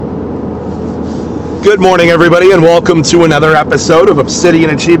Good morning, everybody, and welcome to another episode of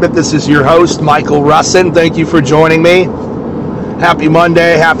Obsidian Achievement. This is your host, Michael Russin. Thank you for joining me. Happy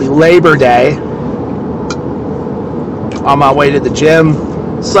Monday, happy Labor Day. On my way to the gym.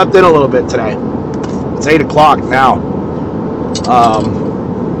 Slept in a little bit today. It's 8 o'clock now.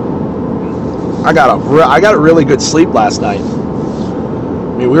 I got a really good sleep last night.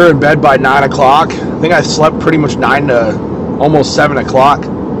 I mean, we were in bed by 9 o'clock. I think I slept pretty much 9 to almost 7 o'clock.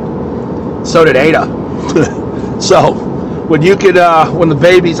 So did Ada. So, when the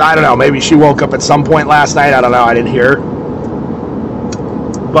babies, I don't know, maybe she woke up at some point last night. I don't know, I didn't hear her.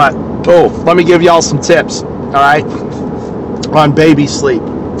 But, let me give y'all some tips, all right, on baby sleep.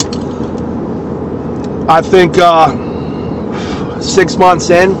 I think 6 months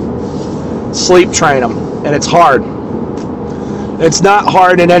in, sleep train them, and it's hard. It's not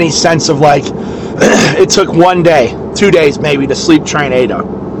hard in any sense of like, it took 1 day, 2 days maybe to sleep train Ada.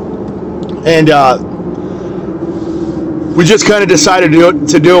 And we just kind of decided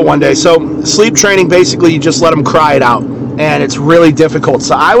to do it one day. So sleep training, basically, you just let them cry it out. And it's really difficult.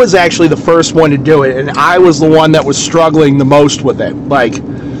 So I was actually the first one to do it. And I was the one that was struggling the most with it. Like,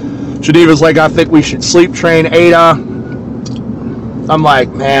 Geneva's like, I think we should sleep train Ada. I'm like,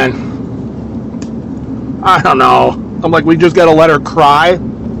 man, I don't know. I'm like, we just got to let her cry.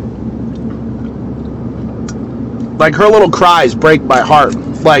 Like, her little cries break my heart.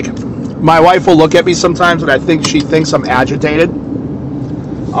 Like, my wife will look at me sometimes and I think she thinks I'm agitated.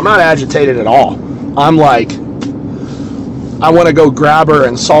 I'm not agitated at all. I'm like, I want to go grab her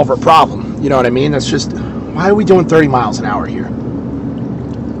and solve her problem. You know what I mean? That's just, why are we doing 30 miles an hour here?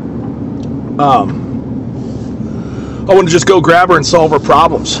 I want to just go grab her and solve her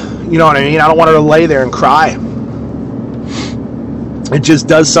problems. You know what I mean? I don't want her to lay there and cry. It just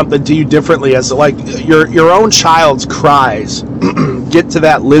does something to you differently, as like your own child's cries get to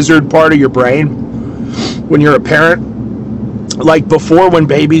that lizard part of your brain when you're a parent. Like before, when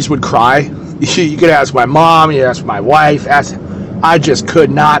babies would cry, you could ask my mom, you ask my wife, I just could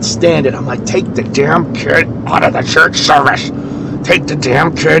not stand it. I'm like, take the damn kid out of the church service. Take the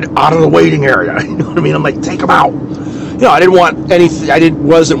damn kid out of the waiting area. You know what I mean? I'm like, take him out. You know, I didn't want anything.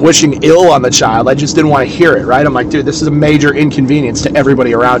 Wasn't wishing ill on the child. I just didn't want to hear it, right? I'm like, dude, this is a major inconvenience to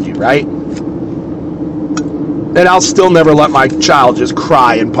everybody around you, right? And I'll still never let my child just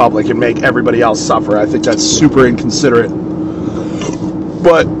cry in public and make everybody else suffer. I think that's super inconsiderate.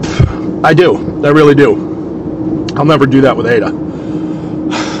 But I do. I really do. I'll never do that with Ada.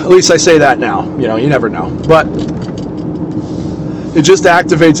 At least I say that now. You know, you never know. But it just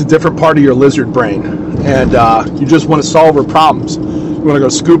activates a different part of your lizard brain. And you just want to solve her problems. You want to go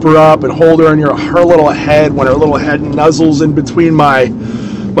scoop her up and hold her in her little head, when her little head nuzzles in between my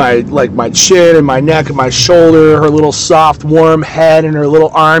chin and my neck and my shoulder, her little soft warm head, and her little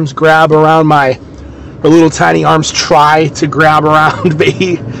arms grab around her little tiny arms try to grab around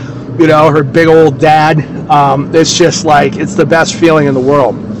me, you know, her big old dad. It's just like, it's the best feeling in the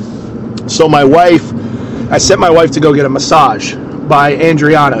world. So I sent my wife to go get a massage by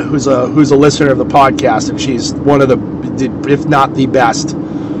Adriana, who's a listener of the podcast, and she's one of the, if not the best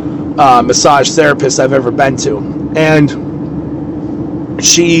massage therapists I've ever been to. And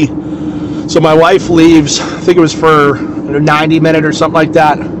so my wife leaves, I think it was for 90 minutes or something like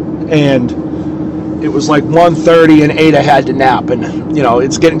that, and it was like 1:30 and Ada had to nap, and you know,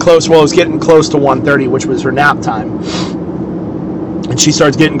 it's getting close to 1:30, which was her nap time, and she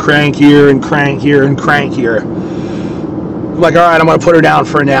starts getting crankier and crankier and crankier. I'm like, all right, I'm going to put her down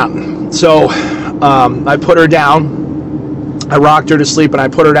for a nap. So I put her down, I rocked her to sleep, and I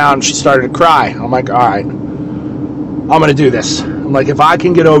put her down, and she started to cry. I'm like, all right, I'm going to do this. I'm like, if I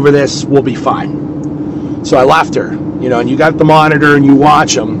can get over this, we'll be fine. So I left her, you know, and you got the monitor and you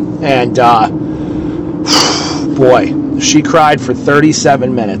watch them, and boy, she cried for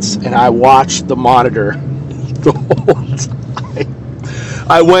 37 minutes, and I watched the monitor the whole time.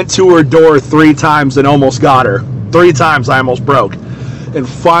 I went to her door 3 times and almost got her. 3 times I almost broke. And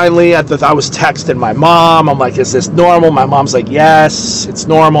finally, I was texting my mom. I'm like, is this normal? My mom's like, yes, it's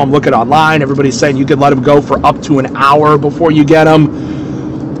normal. I'm looking online. Everybody's saying you can let them go for up to an hour before you get them.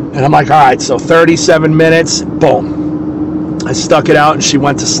 And I'm like, all right, so 37 minutes, boom. I stuck it out, and she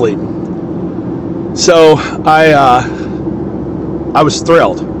went to sleep. So I was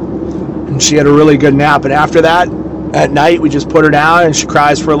thrilled. And she had a really good nap. And after that, at night, we just put her down, and she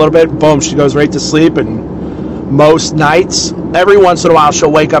cries for a little bit. Boom, she goes right to sleep. And most nights, every once in a while,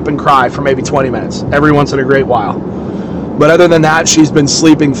 she'll wake up and cry for maybe 20 minutes. Every once in a great while. But other than that, she's been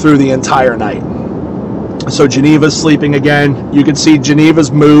sleeping through the entire night. So Geneva's sleeping again. You can see Geneva's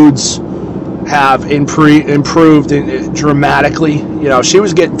moods have improved dramatically. You know, she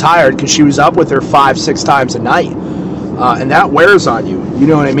was getting tired because she was up with her 5-6 times a night, and that wears on you. You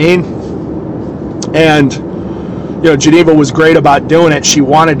know what I mean? And you know, Geneva was great about doing it. She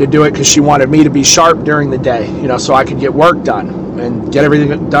wanted to do it because she wanted me to be sharp during the day, you know, so I could get work done and get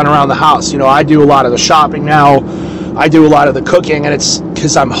everything done around the house. You know, I do a lot of the shopping now. I do a lot of the cooking, and it's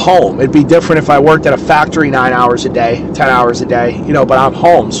because I'm home. It'd be different if I worked at a factory 9 hours a day, 10 hours a day, you know, but I'm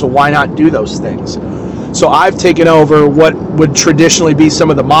home, so why not do those things? So I've taken over what would traditionally be some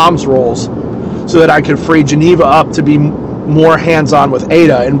of the mom's roles so that I could free Geneva up to be more hands-on with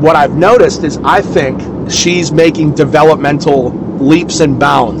Ada. And what I've noticed is I think she's making developmental leaps and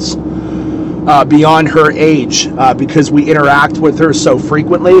bounds beyond her age because we interact with her so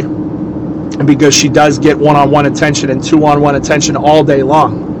frequently, and because she does get one-on-one attention and two-on-one attention all day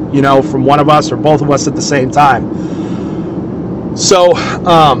long, you know, from one of us or both of us at the same time. So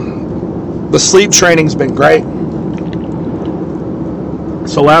the sleep training's been great.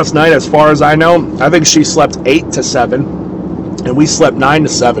 So last night, as far as I know, I think she slept 8 to 7, and we slept 9 to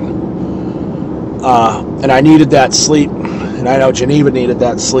 7. And I needed that sleep, and I know Geneva needed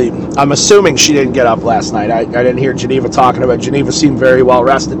that sleep. I'm assuming she didn't get up last night. I didn't hear Geneva talking about it. Geneva seemed very well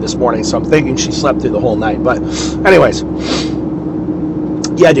rested this morning, so I'm thinking she slept through the whole night. But anyways,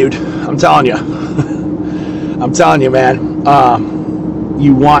 yeah, dude, I'm telling you. I'm telling you, man,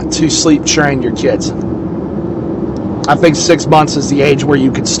 you want to sleep train your kids. I think 6 months is the age where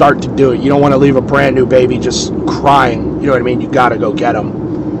you can start to do it. You don't want to leave a brand new baby just crying. You know what I mean? You got to go get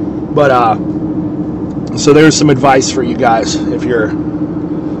them. But, so there's some advice for you guys if you're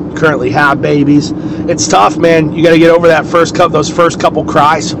currently have babies. It's tough, man. You got to get over those first couple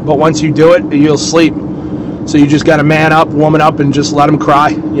cries. But once you do it, you'll sleep. So you just got to man up, woman up, and just let them cry.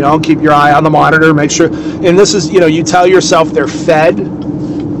 You know, keep your eye on the monitor. Make sure. And this is, you know, you tell yourself they're fed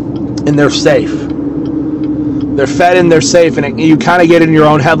and they're safe. They're fed and they're safe, and you kind of get in your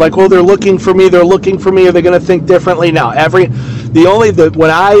own head like, well, they're looking for me. Are they going to think differently? No,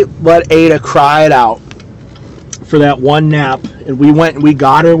 when I let Ada cry it out for that one nap, and we went and we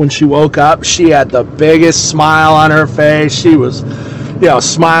got her when she woke up, she had the biggest smile on her face. She was, you know,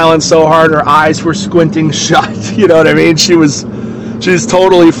 smiling so hard her eyes were squinting shut. You know what I mean? She's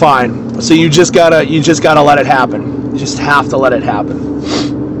totally fine. So you just gotta let it happen. You just have to let it happen.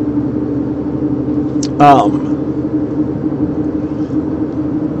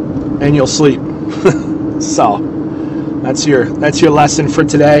 And you'll sleep. So that's your lesson for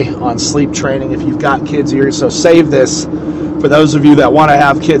today on sleep training. If you've got kids here, so save this for those of you that want to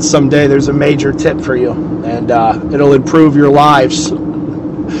have kids someday. There's a major tip for you, and it'll improve your lives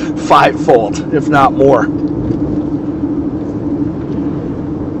fivefold, if not more.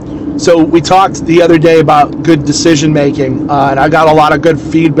 So we talked the other day about good decision making, and I got a lot of good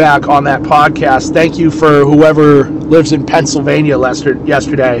feedback on that podcast. Thank you for whoever lives in Pennsylvania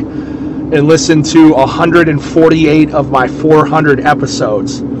yesterday and listened to 148 of my 400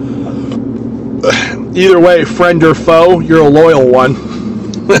 episodes. Either way, friend or foe, you're a loyal one.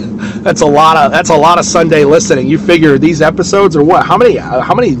 That's a lot of Sunday listening. You figure these episodes are what? How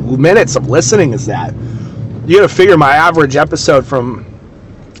many minutes of listening is that? You got to figure my average episode from,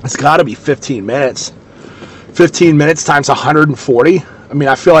 it's got to be 15 minutes. 15 minutes times 140. I mean,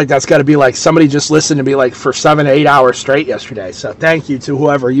 I feel like that's got to be like somebody just listened to me like for 7 to 8 hours straight yesterday. So thank you to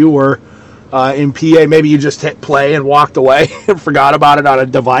whoever you were in PA. Maybe you just hit play and walked away and forgot about it on a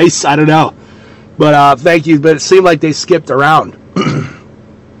device. I don't know. But thank you. But it seemed like they skipped around.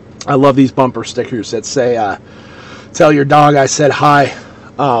 I love these bumper stickers that say, tell your dog I said hi.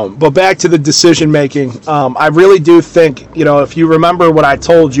 But back to the decision making. I really do think, you know, if you remember what I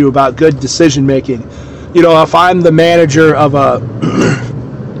told you about good decision making, you know, if I'm the manager of a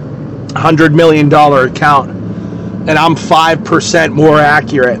 $100 million account and I'm 5% more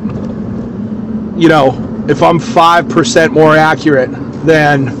accurate, you know, if I'm 5% more accurate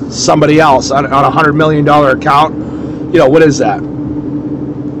than somebody else on a $100 million account, you know, what is that?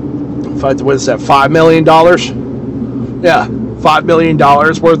 What is that, $5 million? Yeah, $5 million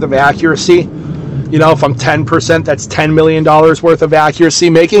worth of accuracy. You know, if I'm 10%, that's $10 million worth of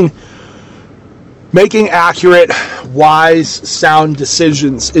accuracy. Making accurate, wise, sound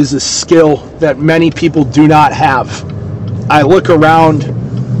decisions is a skill that many people do not have. I look around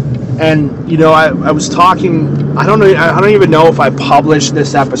and, you know, I was talking, I don't even know if I published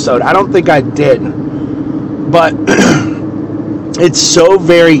this episode. I don't think I did. But it's so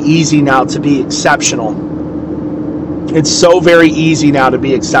very easy now to be exceptional. It's so very easy now to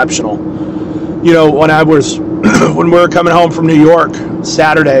be exceptional. You know, when we were coming home from New York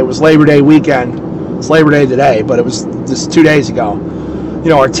Saturday, it was Labor Day weekend. It's Labor Day today, but it was just 2 days ago.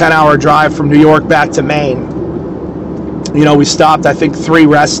 our 10-hour drive from New York back to Maine, we stopped, I think, 3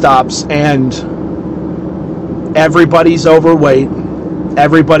 rest stops, and everybody's overweight,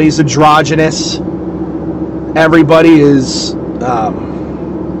 everybody's androgynous, everybody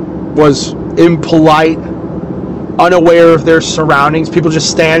was impolite, unaware of their surroundings. People just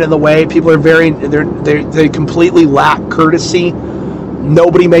stand in the way. People are they completely lack courtesy.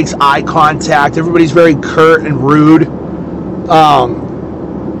 Nobody makes eye contact. Everybody's very curt and rude.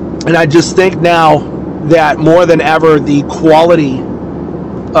 And I just think now that more than ever, the quality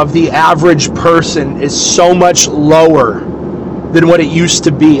of the average person is so much lower than what it used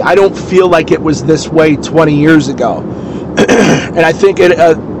to be. I don't feel like it was this way 20 years ago. And I think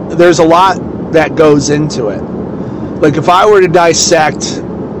there's a lot that goes into it. Like, if I were to dissect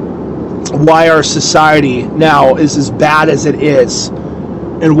why our society now is as bad as it is,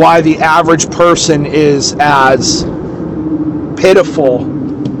 and why the average person is as pitiful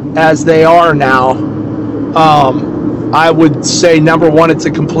as they are now, I would say, number one, it's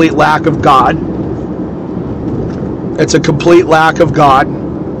a complete lack of God. It's a complete lack of God.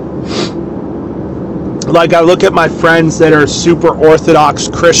 Like, I look at my friends that are super Orthodox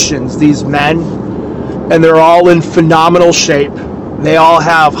Christians, these men, and they're all in phenomenal shape. They all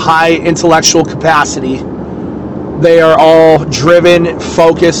have high intellectual capacity. They are all driven,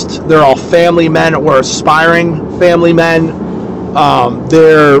 focused. They're all family men or aspiring family men.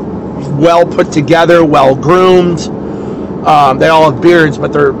 They're well put together, well groomed. They all have beards,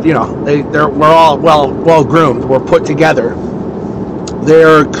 but we're all well groomed. We're put together.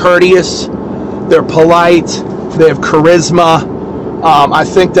 They're courteous. They're polite. They have charisma. I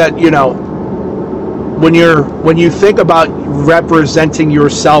think that when you think about representing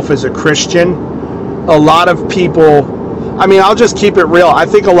yourself as a Christian, a lot of people, I'll just keep it real. I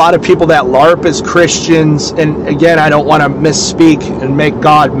think a lot of people that LARP as Christians, and again, I don't want to misspeak and make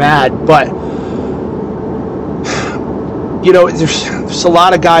God mad, but there's a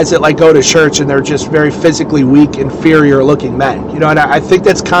lot of guys that go to church and they're just very physically weak, inferior looking men. And I think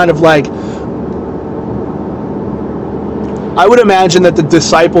that's kind of like, I would imagine that the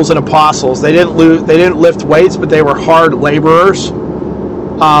disciples and apostles, they didn't lift weights, but they were hard laborers.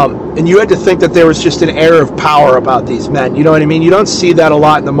 And you had to think that there was just an air of power about these men. You know what I mean? You don't see that a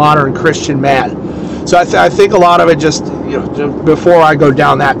lot in the modern Christian man. So I think a lot of it just, before I go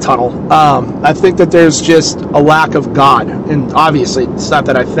down that tunnel, I think that there's just a lack of God. And obviously, it's not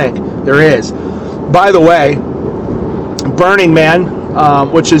that I think, there is. By the way, Burning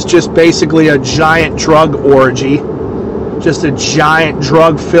Man, which is just basically a giant drug orgy, just a giant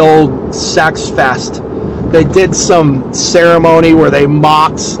drug-filled sex fest. They did some ceremony where they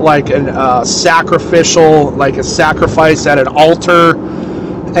mocked a sacrifice at an altar,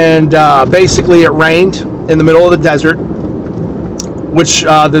 and basically it rained in the middle of the desert, which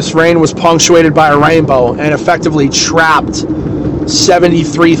this rain was punctuated by a rainbow, and effectively trapped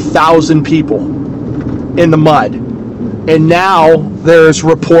 73,000 people in the mud. And now there's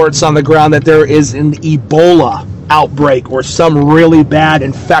reports on the ground that there is an Ebola outbreak or some really bad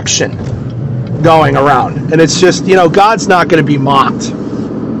infection going around. And it's just, God's not going to be mocked.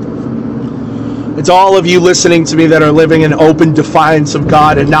 It's all of you listening to me that are living in open defiance of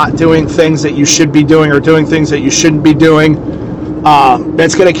God and not doing things that you should be doing or doing things that you shouldn't be doing.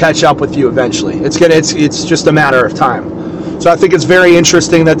 It's going to catch up with you eventually. It's just a matter of time. So I think it's very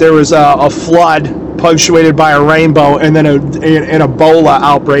interesting that there was a flood punctuated by a rainbow and then an Ebola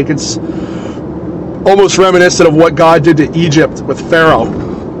outbreak. It's almost reminiscent of what God did to Egypt with Pharaoh.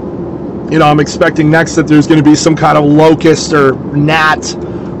 I'm expecting next that there's going to be some kind of locust or gnat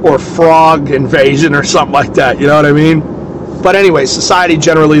or frog invasion or something like that. You know what I mean? But anyway, society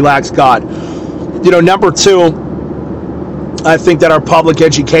generally lacks God. Number two, I think that our public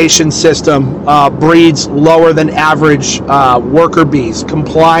education system breeds lower than average worker bees,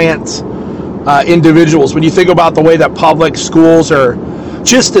 compliant individuals. When you think about the way that public schools are,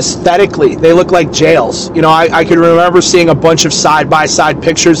 just aesthetically, they look like jails. I can remember seeing a bunch of side-by-side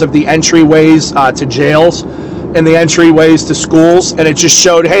pictures of the entryways to jails and the entryways to schools, and it just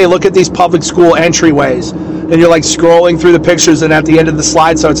showed, hey, look at these public school entryways. And you're scrolling through the pictures, and at the end of the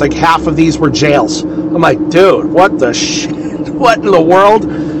slide, so it's half of these were jails. I'm like, dude, what the shit? What in the world?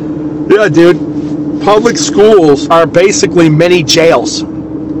 Yeah, dude, public schools are basically mini jails.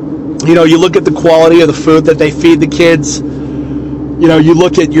 You look at the quality of the food that they feed the kids. You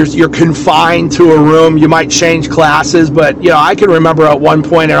look at you're confined to a room. You might change classes, but I can remember at one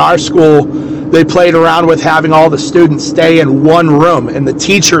point at our school, they played around with having all the students stay in one room and the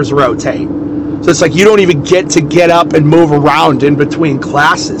teachers rotate. So it's like you don't even get up and move around in between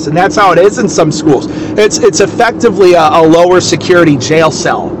classes. And that's how it is in some schools. It's effectively a lower security jail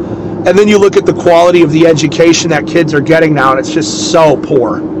cell. And then you look at the quality of the education that kids are getting now, and it's just so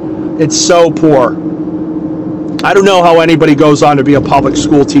poor. It's so poor. I don't know how anybody goes on to be a public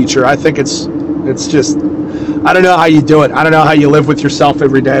school teacher. I think it's just, I don't know how you do it. I don't know how you live with yourself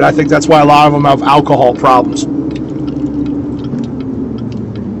every day. And I think that's why a lot of them have alcohol problems.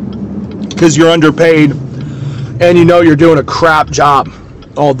 Because you're underpaid and you know you're doing a crap job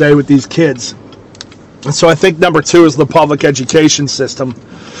all day with these kids. And so I think number 2 is the public education system.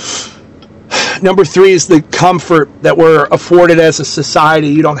 Number 3 is the comfort that we're afforded as a society.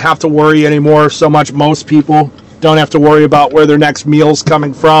 You don't have to worry anymore so much. Most people don't have to worry about where their next meal's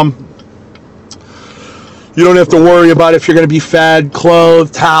coming from. You don't have to worry about if you're going to be fed,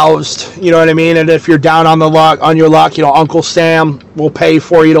 clothed, housed. You know what I mean? And if you're down on your luck, you know, Uncle Sam will pay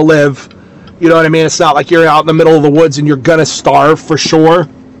for you to live. You know what I mean? It's not like you're out in the middle of the woods and you're going to starve for sure.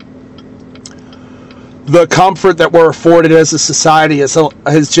 The comfort that we're afforded as a society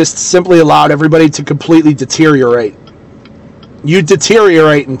has just simply allowed everybody to completely deteriorate. You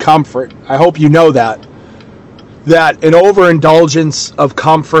deteriorate in comfort. I hope you know that. That an overindulgence of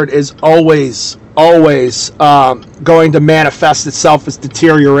comfort is always going to manifest itself as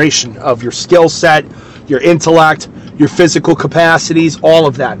deterioration of your skill set, your intellect, your physical capacities, all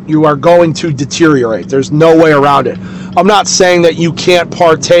of that. You are going to deteriorate. There's no way around it. I'm not saying that you can't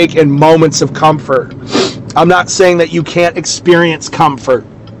partake in moments of comfort. I'm not saying that you can't experience comfort.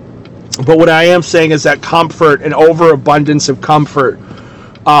 But what I am saying is that comfort, an overabundance of comfort,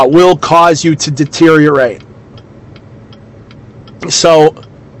 will cause you to deteriorate. So,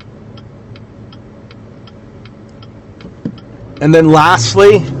 and then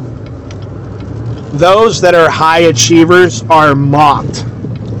lastly, those that are high achievers are mocked.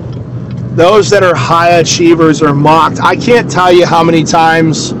 Those that are high achievers are mocked. I can't tell you how many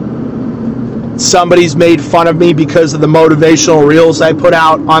times somebody's made fun of me because of the motivational reels I put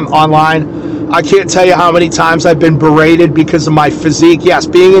out online. I can't tell you how many times I've been berated because of my physique. Yes,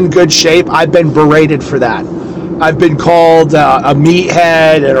 being in good shape, I've been berated for that. I've been called a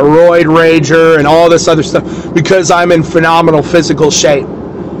meathead and a roid rager and all this other stuff because I'm in phenomenal physical shape.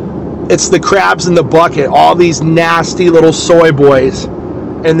 It's the crabs in the bucket, all these nasty little soy boys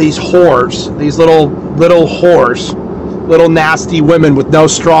and these whores, these little whores, little nasty women with no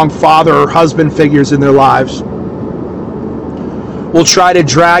strong father or husband figures in their lives will try to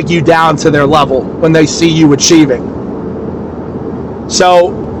drag you down to their level when they see you achieving.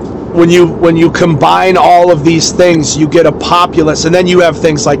 So when you combine all of these things, you get a populace, and then you have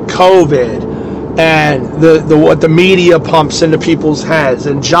things like COVID and what the media pumps into people's heads,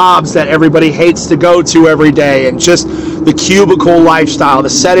 and jobs that everybody hates to go to every day, and just the cubicle lifestyle, the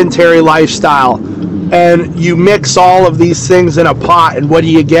sedentary lifestyle. And you mix all of these things in a pot, and what do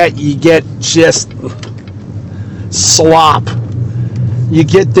you get? You get just slop. You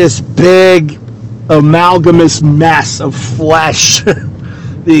get this big amalgamous mess of flesh.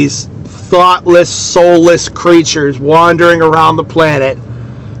 These thoughtless, soulless creatures wandering around the planet,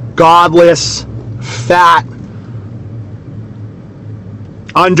 godless, fat,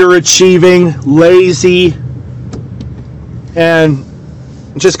 underachieving, lazy, and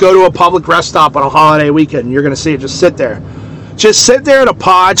just go to a public rest stop on a holiday weekend and you're going to see it. Just sit there. Just sit there in a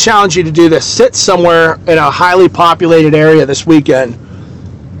pod. I challenge you to do this. Sit somewhere in a highly populated area this weekend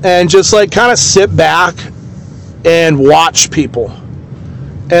and just like kind of sit back and watch people.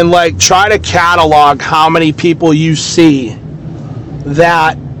 And like try to catalog how many people you see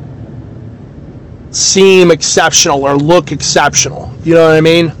that seem exceptional or look exceptional. You know what I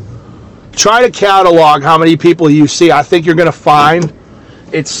mean? Try to catalog how many people you see. I think you're going to find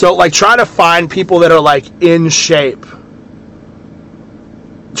it's so like try to find people that are like in shape.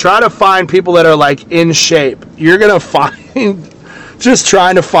 Try to find people that are like in shape. You're going to find just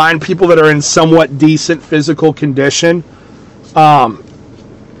trying to find people that are in somewhat decent physical condition.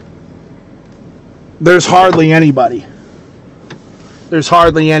 There's hardly anybody. There's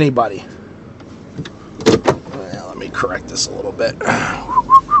hardly anybody. Let me correct this a little bit.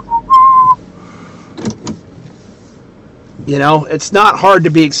 You know, it's not hard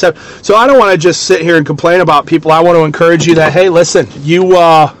to be accepted. So I don't want to just sit here and complain about people. I want to encourage you that, hey, listen,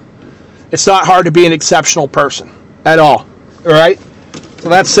 it's not hard to be an exceptional person at all. All right? So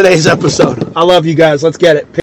that's today's episode. I love you guys. Let's get it.